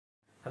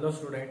Hello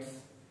students,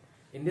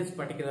 in this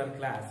particular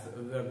class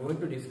we are going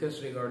to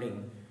discuss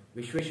regarding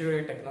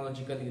Vishweshwaraya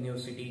Technological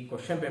University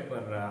question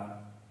paper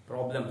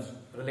problems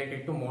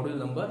related to module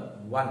number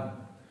 1.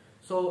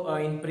 So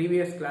in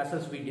previous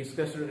classes we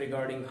discussed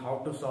regarding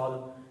how to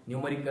solve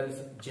numericals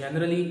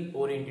generally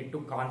oriented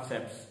to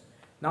concepts.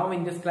 Now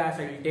in this class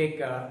I will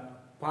take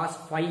past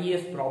 5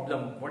 years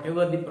problem,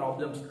 whatever the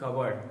problems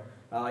covered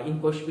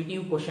in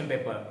VTU question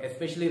paper,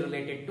 especially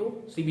related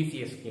to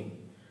CBCS scheme.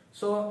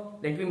 So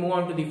let me move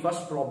on to the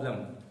first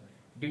problem.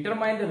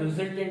 Determine the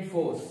resultant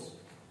force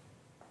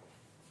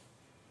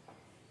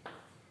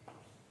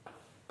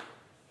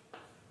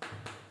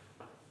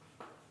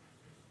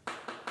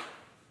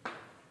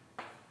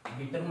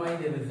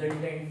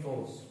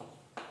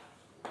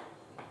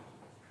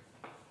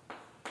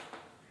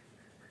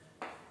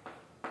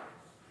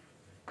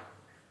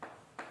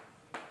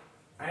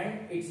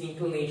and its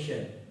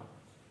inclination.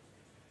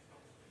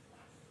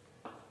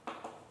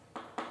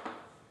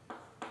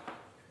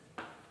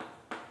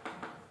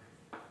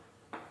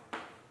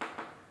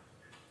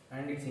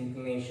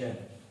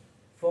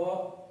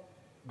 For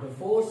the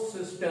force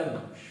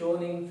system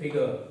shown in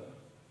figure.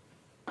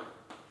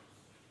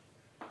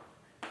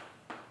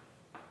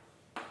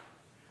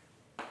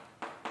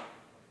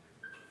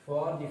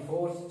 For the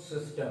force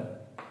system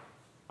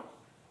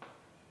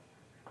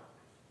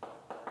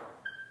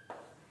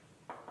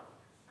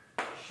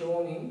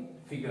shown in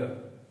figure.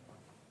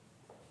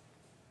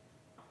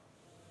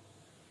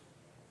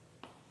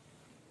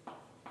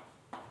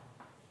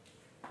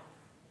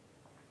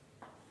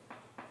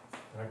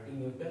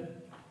 Newton.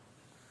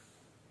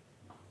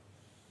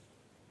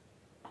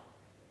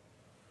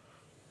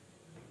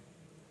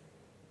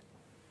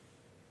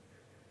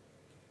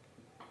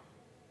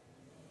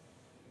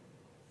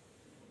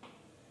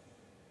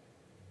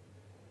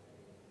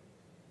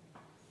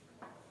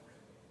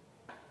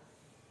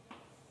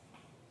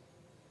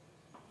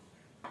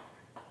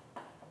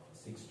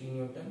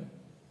 Newton,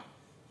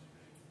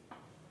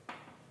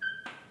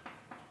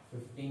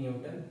 50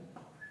 Newton,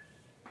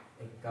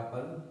 a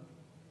couple,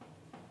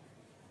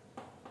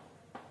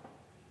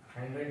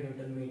 100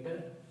 Newton meter,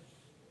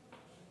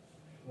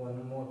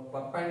 one more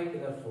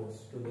perpendicular force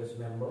to this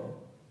member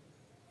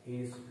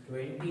is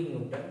 20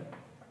 Newton,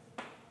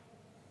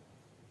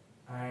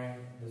 and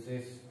this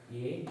is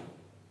A,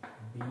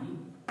 B,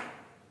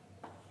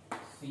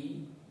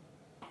 C,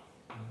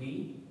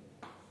 D.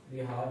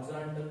 The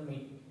horizontal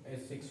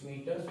is 6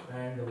 meters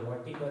and the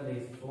vertical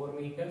is 4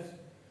 meters,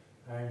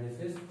 and this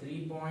is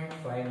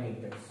 3.5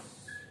 meters.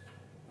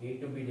 A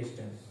to B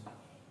distance.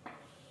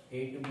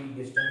 A to B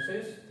distance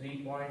is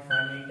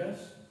 3.5 meters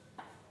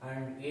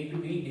and A to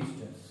D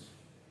distance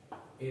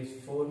is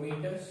 4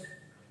 meters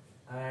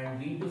and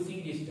B to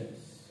C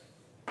distance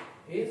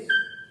is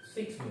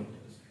 6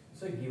 meters.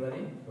 So given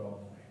in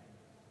problem.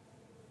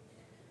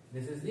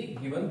 This is the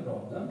given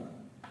problem.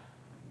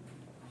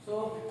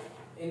 So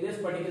in this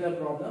particular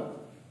problem,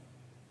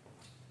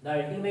 the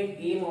ultimate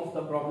aim of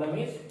the problem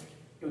is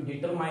to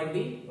determine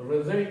the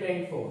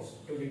resultant force,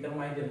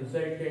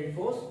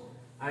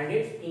 and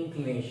its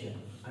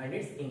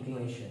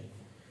inclination.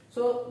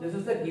 So this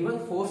is the given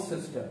force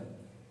system.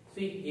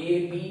 See,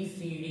 A, B,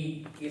 C,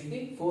 D is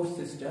the force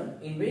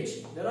system in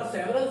which there are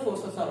several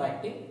forces are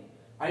acting.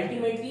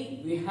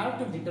 Ultimately, we have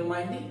to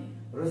determine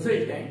the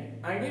resultant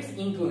and its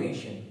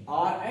inclination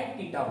R and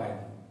theta value.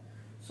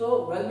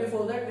 So well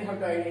before that we have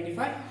to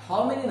identify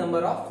how many number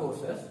of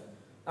forces,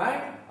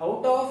 and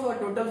out of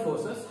total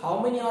forces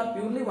how many are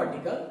purely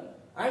vertical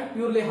and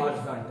purely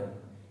horizontal.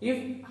 If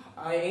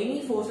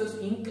any force is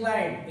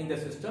inclined in the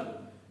system,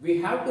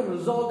 we have to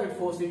resolve that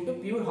force into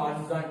pure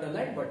horizontal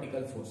and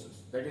vertical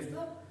forces. That is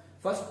the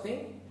first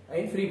thing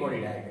in free body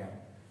diagram.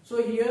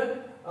 So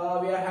here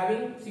we are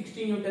having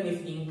 60 Newton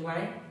is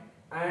inclined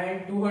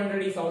and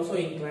 200 is also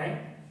inclined,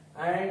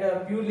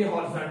 and purely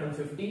horizontal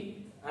 50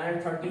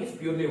 and 30 is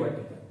purely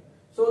vertical.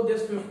 So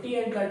this 50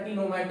 and 30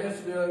 no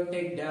matters, we will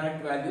take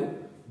direct value,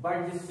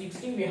 but this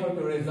 60 we have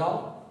to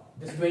resolve,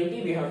 this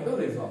 20 we have to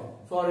resolve.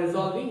 For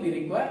resolving we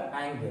require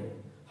angle.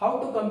 How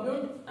to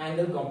compute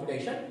angle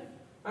computation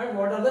and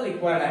what are the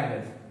required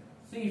angles?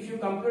 See, if you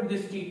compute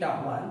this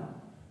theta 1,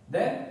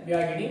 then we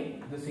are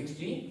getting the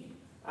 60,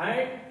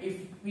 and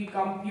if we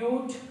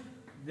compute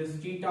this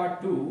theta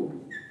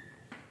 2,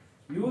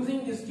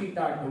 using this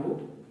theta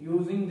 2,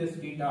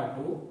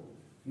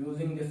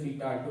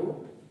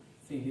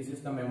 see, this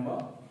is the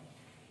member,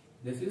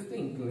 this is the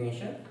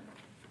inclination.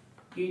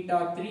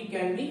 Theta 3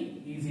 can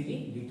be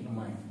easily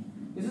determined.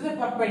 This is a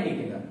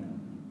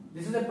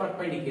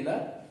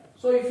perpendicular.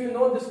 So if you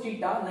know this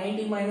theta,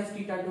 90 minus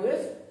theta 2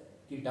 is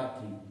theta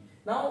 3.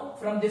 Now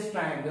from this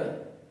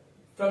triangle,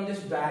 from this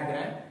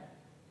diagram,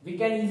 we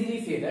can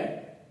easily say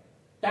that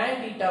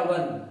tan theta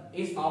 1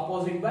 is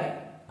opposite by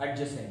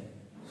adjacent.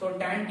 So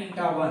tan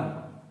theta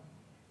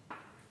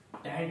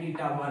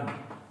 1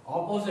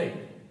 opposite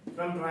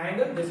from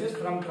triangle, this is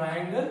from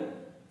triangle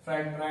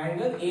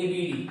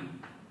ABD.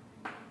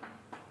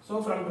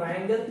 So from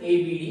triangle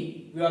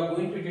ABD, we are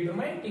going to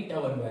determine theta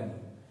 1 value.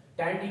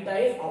 Tan theta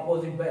is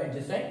opposite by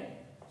adjacent.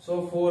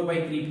 So 4 by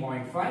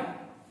 3.5.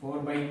 4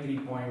 by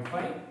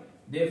 3.5.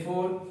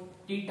 Therefore,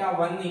 theta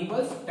 1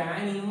 equals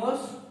tan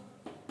inverse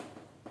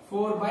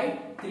 4 by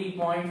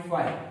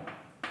 3.5.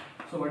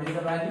 So what is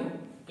the value?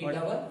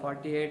 Theta 1?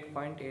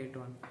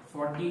 48.81.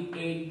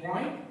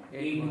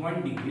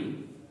 48.81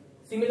 degree.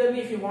 Similarly,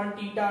 if you want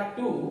theta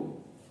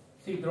 2,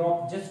 see,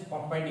 drop just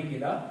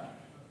perpendicular.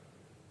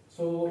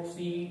 So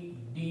see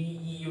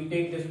DE, you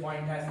take this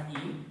point as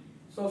E.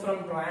 So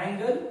from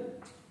triangle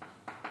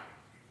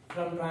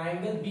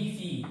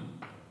BCE,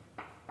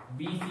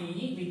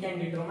 we can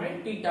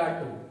determine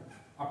theta 2.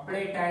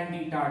 Apply tan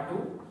theta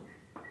 2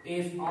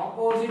 is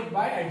opposite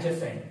by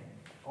adjacent.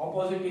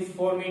 Opposite is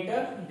 4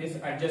 meter, this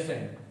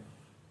adjacent.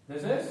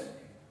 This is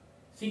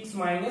 6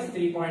 minus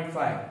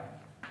 3.5,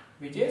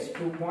 which is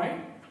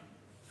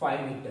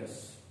 2.5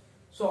 meters.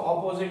 So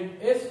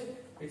opposite is,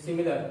 it's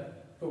similar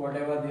to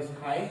whatever this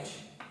height.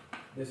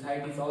 This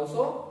height is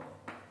also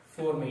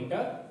 4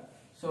 meter.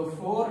 So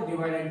 4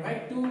 divided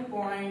by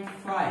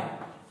 2.5.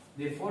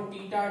 Therefore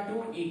theta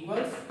 2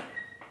 equals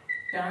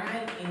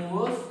tan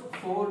inverse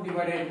 4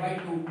 divided by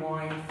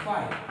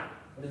 2.5.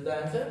 What is the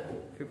answer?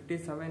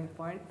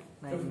 57.99.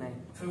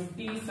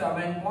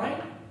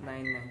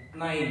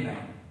 57.99.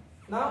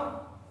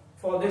 Now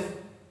for this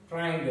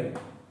triangle,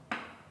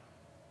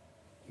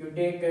 you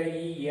take a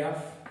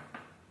EFG.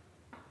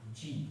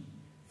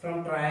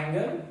 From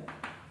triangle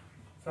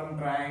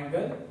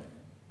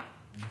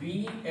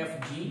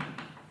BFG,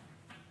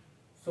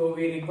 so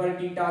we require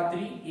theta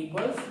 3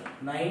 equals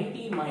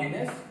 90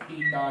 minus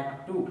theta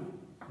 2.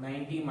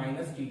 90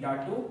 minus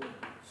theta 2.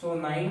 So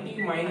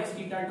 90 minus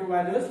theta 2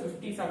 value is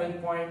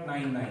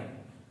 57.99.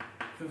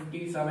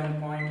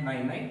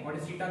 57.99. What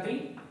is theta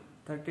 3?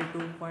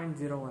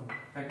 32.01.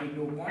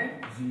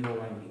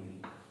 32.01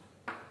 degree.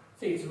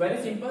 See, it's very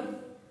simple.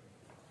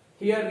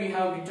 Here we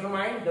have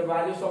determined the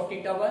values of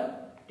theta 1,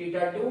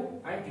 theta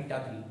 2 and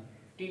theta 3.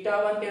 Theta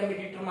 1 can be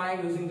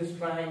determined using this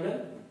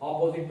triangle,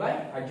 opposite by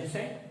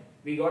adjacent.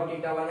 We got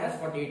theta 1 as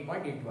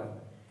 48.81.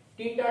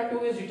 Theta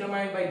 2 is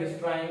determined by this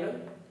triangle.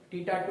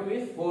 Theta 2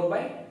 is 4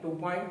 by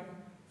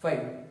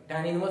 2.5.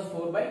 Tan inverse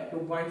 4 by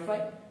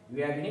 2.5.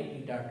 We are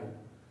getting theta 2.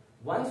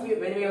 When we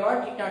have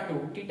got theta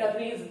 2, theta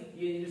 3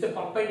 is a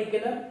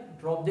perpendicular.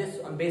 Drop this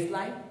on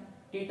baseline.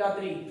 Theta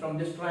 3 from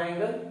this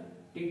triangle.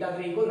 Theta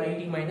 3 equal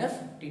 90 minus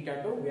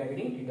theta 2. We are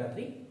getting theta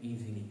 3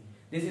 easily.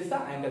 This is the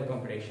angle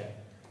computation.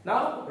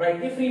 Now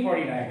write the free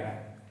body diagram.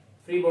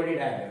 Free body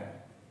diagram.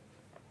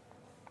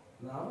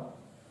 Now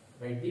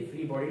write the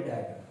free body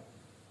diagram.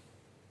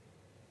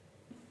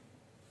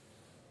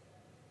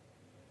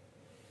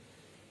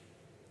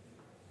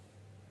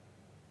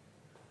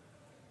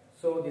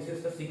 So this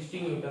is the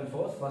 60 Newton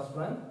force, first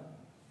one.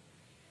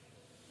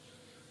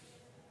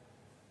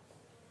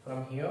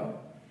 From here,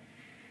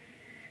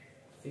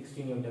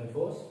 60 Newton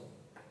force.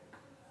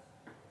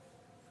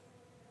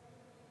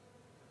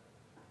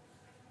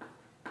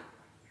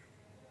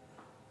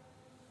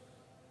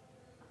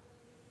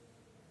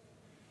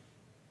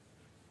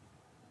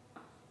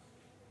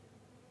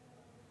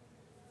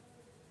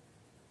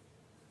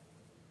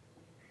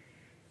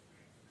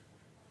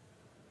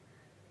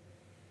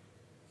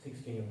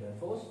 Newton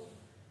force.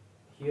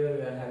 Here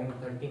we are having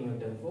 30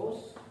 Newton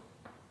force,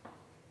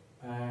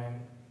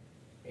 and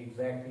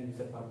exactly it's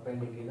a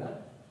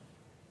perpendicular.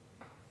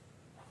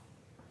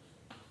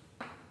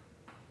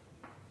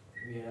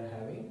 We are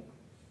having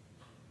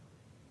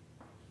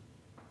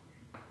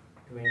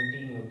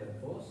 20 Newton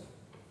force.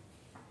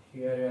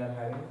 Here we are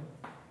having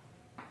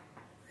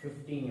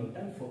 50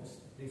 Newton force.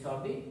 These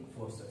are the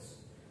forces.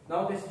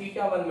 Now this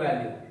theta 1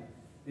 value,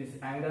 this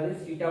angle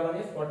is theta 1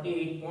 is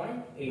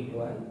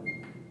 48.81.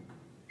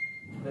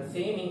 The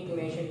same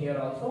inclination here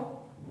also,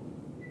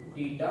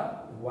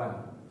 theta 1.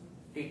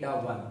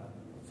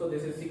 So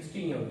this is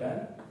 60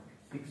 Newton.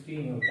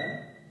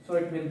 So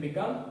it will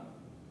become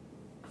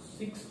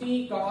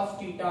 60 cos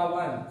theta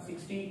 1,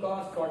 60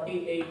 cos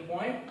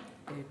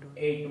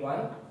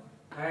 48.81,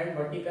 and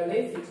vertical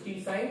is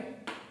 60 sin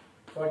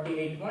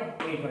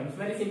 48.81. It's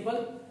very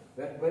simple.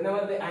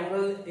 Whenever the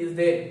angle is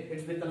there,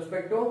 it's with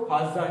respect to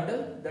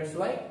horizontal. That's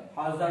why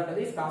horizontal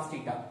is cos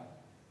theta.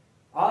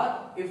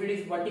 Or if it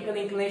is vertical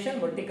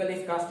inclination, vertical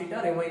is cos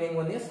theta, remaining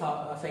one is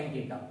sin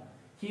theta.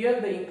 Here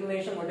the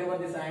inclination, whatever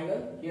this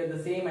angle, here the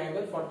same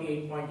angle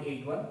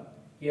 48.81.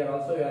 Here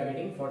also you are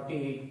getting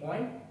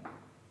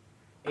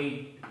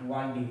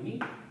 48.81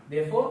 degree.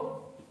 Therefore,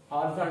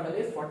 horizontal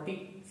is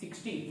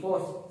 60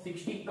 cos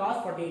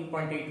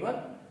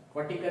 48.81.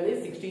 Vertical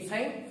is 60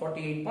 sin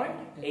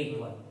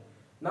 48.81.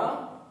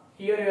 Now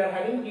here you are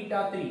having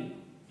theta 3.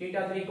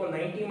 Theta 3 equal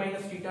 90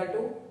 minus theta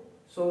 2.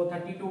 So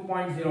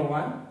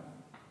 32.01.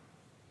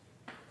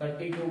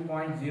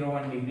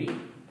 32.01 degree.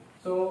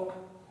 So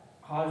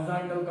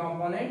horizontal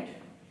component,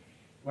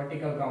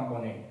 vertical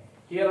component.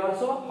 Here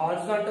also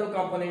horizontal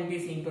component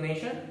is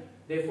inclination.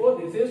 Therefore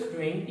this is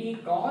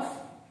 20 cos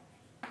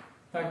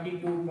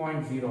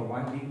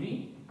 32.01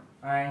 degree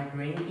and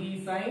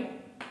 20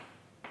 sin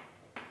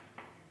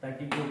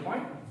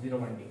 32.01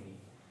 degree.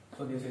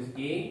 So this is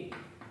A,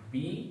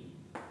 B,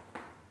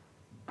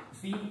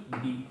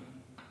 CD.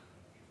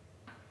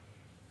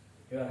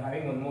 You are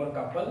having one more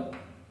couple,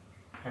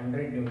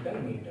 100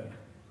 Newton meter.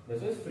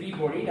 This is free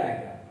body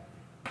diagram.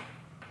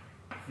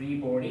 Free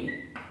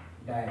body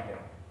diagram.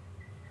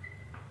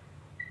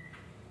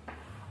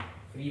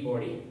 Free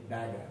body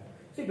diagram.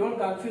 See, don't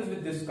confuse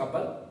with this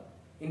couple.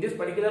 In this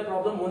particular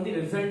problem, only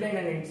resultant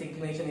and its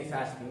inclination is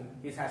asking.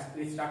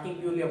 Is talking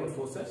purely about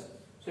forces.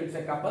 So it's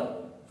a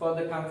couple. For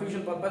the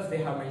confusion purpose, they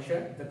have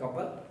mentioned the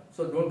couple.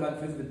 So don't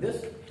confuse with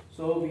this.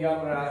 So we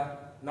are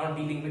not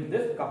dealing with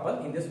this couple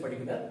in this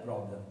particular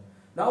problem.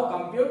 Now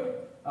compute.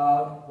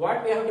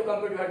 What we have to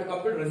compute? We have to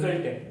compute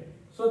resultant.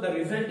 So the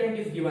resultant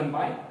is given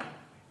by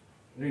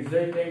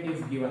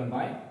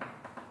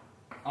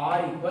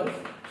R equals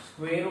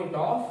square root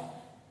of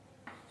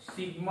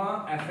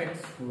sigma fx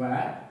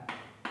square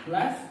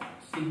plus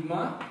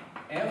sigma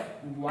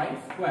fy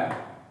square.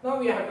 Now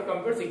we have to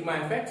compute sigma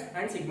fx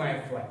and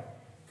sigma fy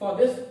for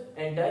this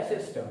entire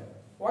system.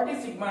 What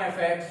is sigma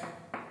fx?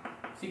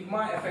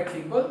 Sigma fx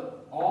equal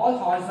all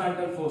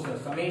horizontal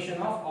forces,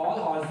 summation of all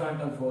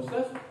horizontal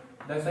forces.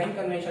 The sign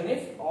convention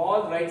is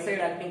all right side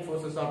acting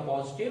forces are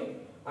positive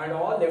and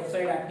all left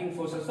side acting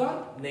forces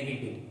are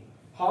negative.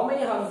 How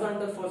many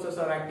horizontal forces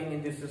are acting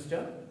in this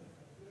system?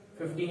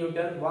 50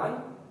 Newton,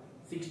 1,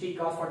 60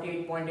 cos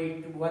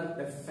 48.81,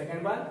 that's the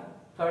second one.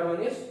 Third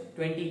one is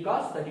 20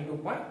 cos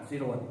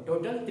 32.01.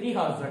 Total 3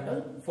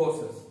 horizontal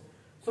forces.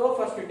 So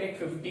first you take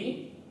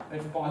 50,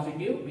 that's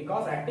positive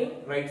because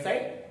acting right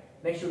side.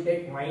 Next you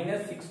take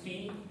minus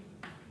 60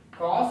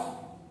 cos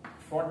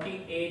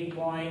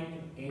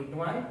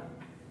 48.81.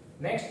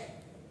 Next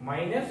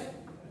minus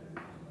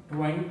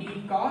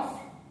 20 cos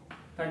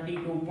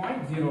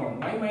 32.01.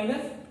 Why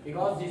minus?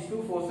 Because these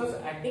two forces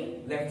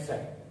acting left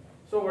side.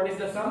 So what is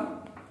the sum?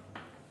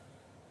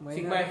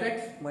 Sigma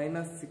fx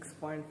minus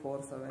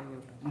 6.47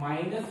 Newton.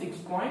 Minus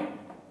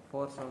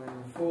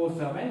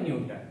 6.47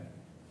 Newton.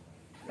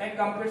 Then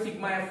compute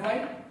sigma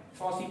fy.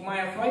 For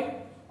sigma fy,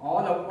 all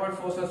upward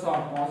forces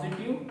are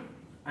positive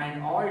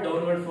and all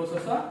downward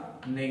forces are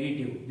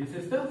negative. This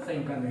is the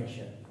sign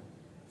convention.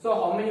 So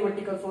how many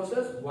vertical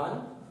forces?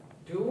 1,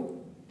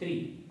 2,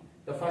 3.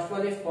 The first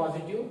one is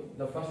positive.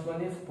 The first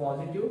one is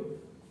positive.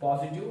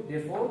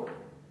 Therefore,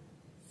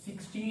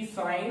 60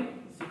 sine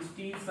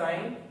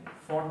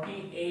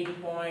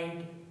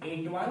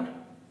 48.81.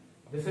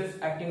 This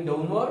is acting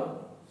downward.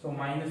 So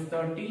minus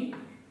 30.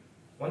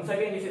 Once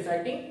again, this is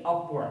acting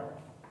upward.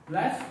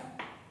 Plus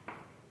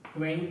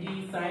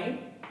 20 sine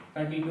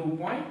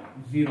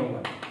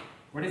 32.01.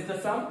 What is the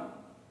sum?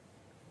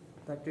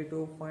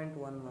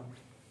 32.11.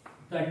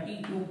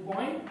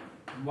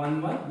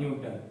 32.11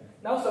 Newton.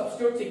 Now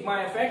substitute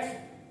sigma fx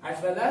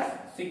as well as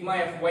sigma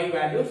fy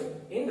values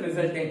in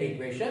resultant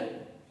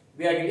equation.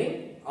 We are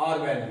getting R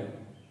value.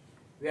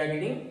 We are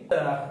getting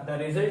the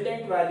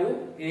resultant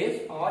value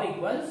is R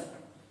equals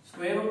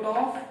square root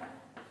of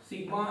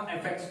sigma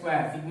fx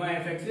square. Sigma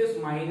fx is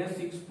minus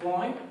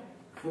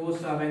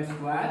 6.47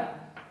 square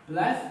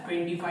plus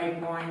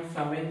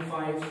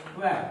 25.75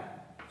 square.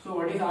 So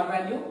what is R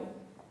value?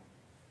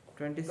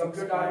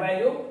 Compute R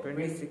value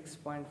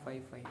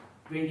 26.55.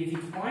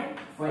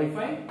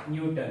 26.55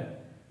 Newton.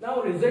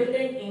 Now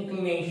resultant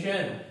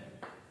inclination.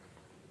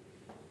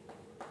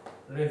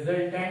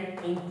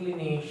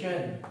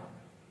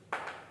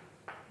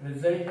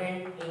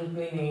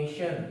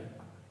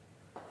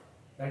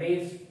 That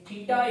is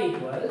theta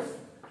equals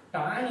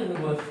tan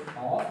inverse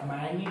of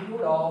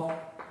magnitude of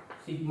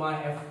sigma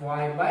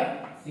fy by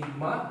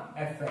sigma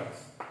fx.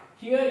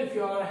 Here if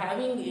you are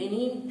having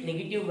any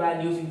negative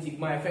values in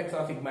sigma fx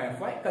or sigma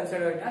fy,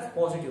 consider it as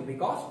positive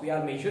because we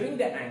are measuring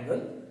the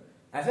angle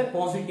as a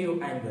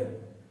positive angle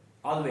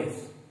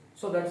always.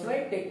 So that's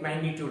why take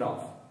magnitude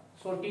of.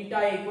 So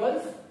theta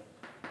equals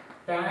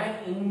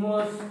tan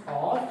inverse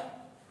of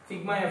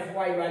sigma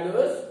fy value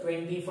is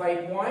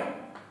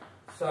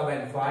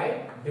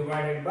 25.75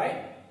 divided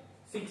by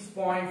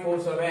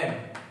 6.47.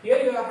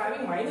 Here you are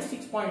having minus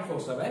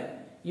 6.47.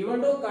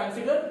 Even though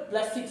consider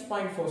plus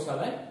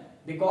 6.47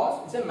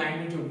 because it's a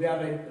magnitude. We are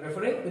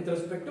referring with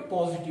respect to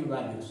positive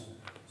values.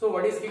 So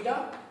what is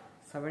theta?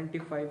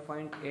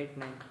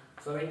 75.89.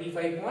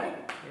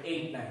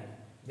 75.89.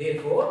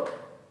 Therefore,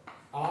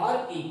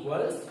 R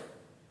equals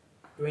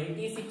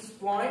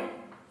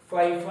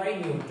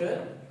 26.55 Newton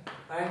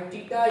and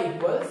theta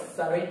equals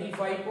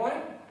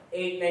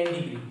 75.89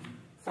 degree.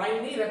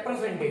 Find the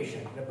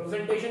representation.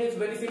 Representation is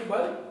very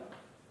simple.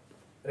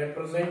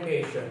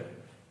 Representation.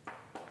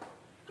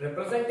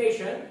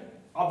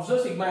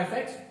 Observe sigma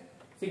fx.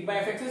 Sigma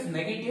fx is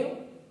negative.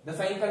 The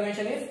sign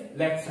convention is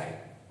left side.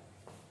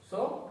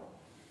 So,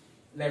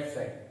 left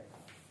side.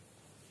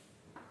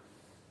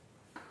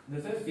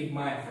 This is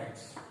sigma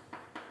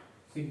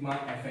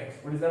fx.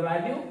 What is the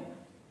value?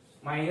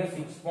 Minus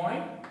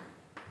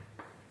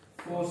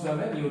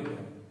 6.47 Newton.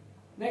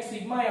 Next,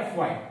 sigma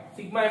fy.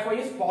 Sigma fy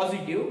is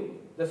positive.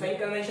 The sign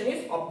convention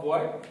is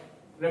upward.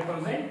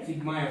 Represent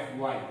sigma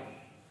fy.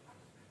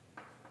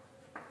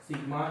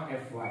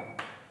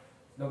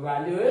 The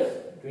value is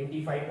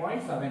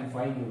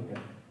 25.75 Newton.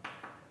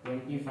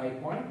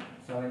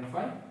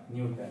 25.75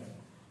 Newton.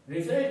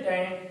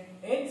 Resultant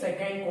in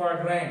second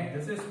quadrant,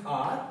 this is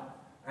R,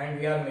 and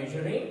we are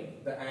measuring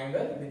the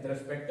angle with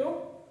respect to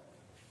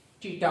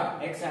theta,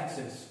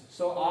 x-axis.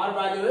 So R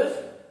value is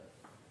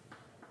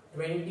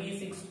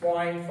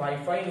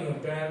 26.55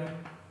 Newton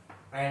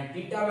and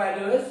theta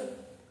value is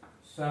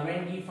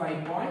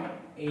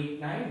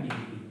 75.89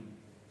 degree.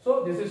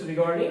 So this is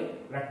regarding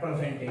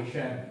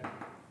representation.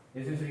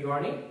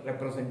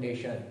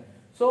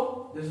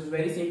 So this is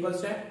very simple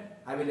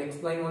step. I will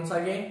explain once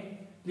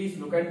again. Please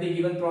look at the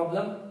given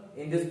problem.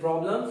 In this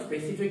problem,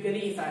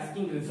 specifically is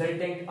asking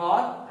resultant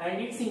R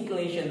and its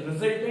inclination.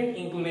 Resultant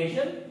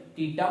inclination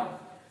theta.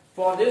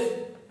 For this,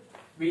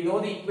 we know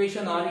the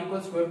equation R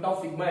equals square root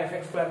of sigma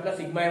fx square plus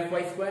sigma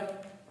fy square.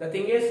 The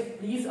thing is,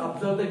 please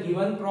observe the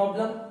given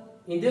problem.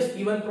 In this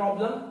given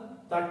problem,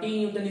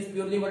 30 Newton is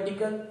purely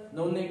vertical,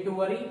 no need to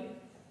worry.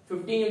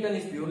 50 Newton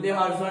is purely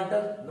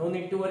horizontal, no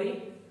need to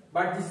worry.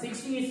 But the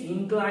 60 is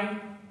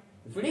inclined.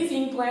 If it is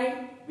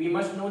inclined, we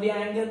must know the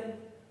angle.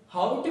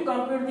 How to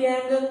compute the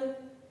angle?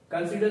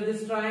 Consider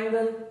this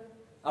triangle.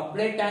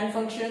 Apply tan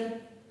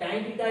function.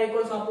 Tan theta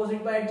equals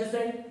opposite by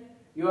adjacent.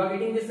 You are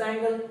getting this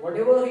angle.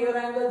 Whatever your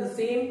angle, the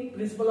same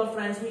principle of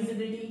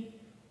transmissivity.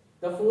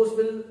 The force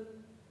will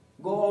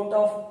go out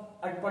of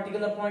at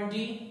particular point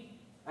G,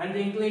 and the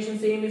inclination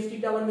same is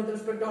theta 1 with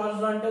respect to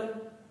horizontal.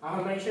 I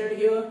have mentioned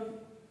here.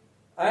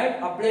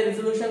 And apply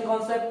resolution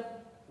concept.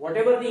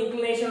 Whatever the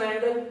inclination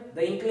angle,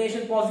 the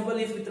inclination possible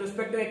is with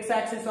respect to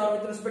x-axis or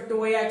with respect to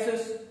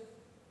y-axis.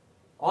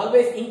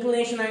 Always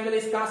inclination angle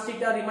is cos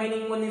theta,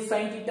 remaining one is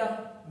sin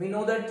theta. We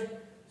know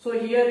that. So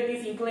here it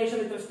is inclination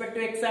with respect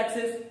to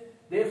x-axis.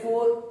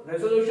 Therefore,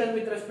 resolution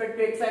with respect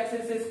to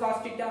x-axis is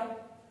cos theta.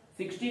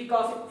 60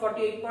 cos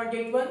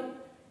 48.81,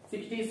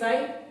 60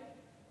 sin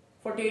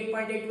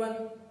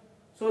 48.81.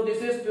 So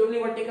this is purely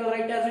vertical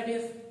right as it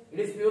is. It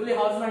is purely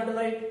horizontal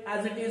right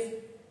as it is.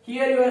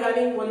 Here you are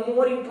having one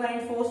more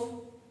inclined force.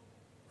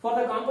 For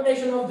the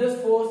computation of this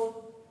force,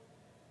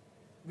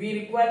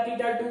 we require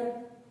theta 2.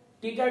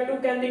 Theta 2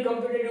 can be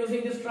computed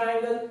using this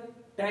triangle.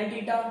 Tan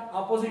theta,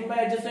 opposite by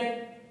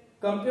adjacent.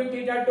 Compute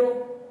theta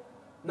 2.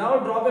 Now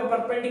drop a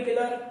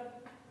perpendicular.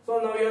 So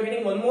now you are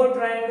getting one more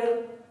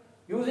triangle.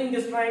 Using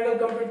this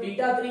triangle, compute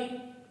theta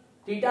 3.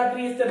 Theta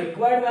 3 is the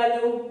required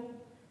value.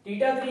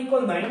 Theta 3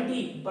 equal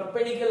 90.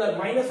 Perpendicular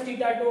minus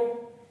theta 2.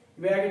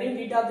 We are getting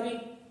theta 3.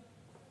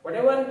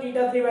 Whatever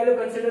theta 3 value,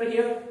 consider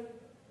here.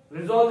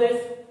 Resolve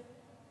this.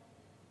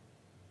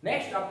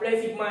 Next,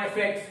 apply sigma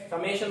fx,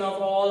 summation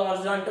of all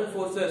horizontal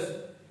forces.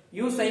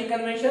 Use sign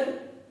convention.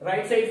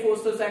 Right side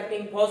forces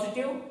acting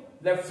positive,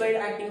 left side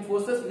acting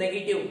forces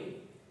negative.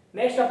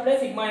 Next, apply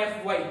sigma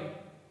fy.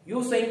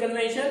 Use sign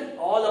convention.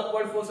 All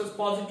upward forces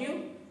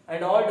positive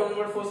and all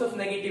downward forces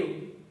negative.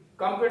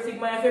 Compute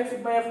sigma fx,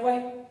 sigma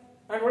fy.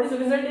 And what is the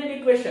resultant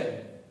equation?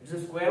 It is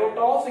the square root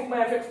of sigma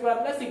fx square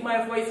plus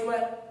sigma fy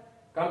square.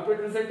 Compute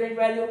resultant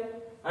value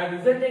and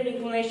resultant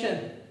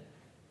inclination.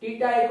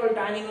 Theta equal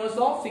tan inverse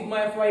of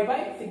sigma fy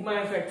by sigma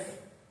fx.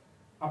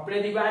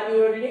 Apply the value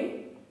you are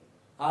getting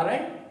R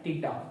and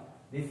theta.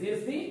 This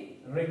is the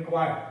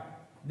required.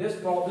 This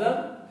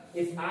problem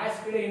is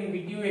asked in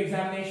VTU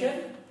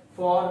examination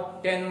for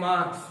 10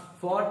 marks.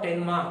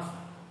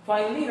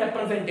 Finally,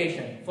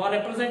 representation. For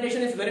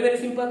representation is very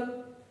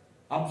simple.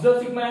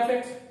 Observe sigma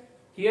fx.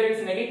 Here it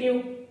is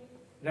negative.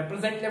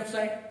 Represent left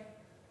side.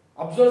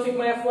 Observe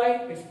sigma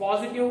fy. It's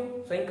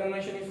positive. Sign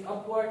convention is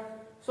upward.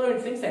 So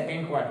it's in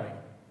second quadrant.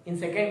 In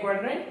second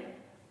quadrant,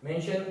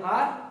 mention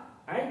R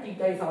and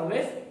theta is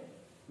always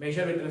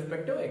measured with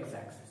respect to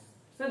x-axis.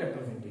 It's a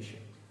representation.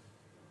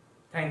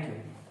 Thank you.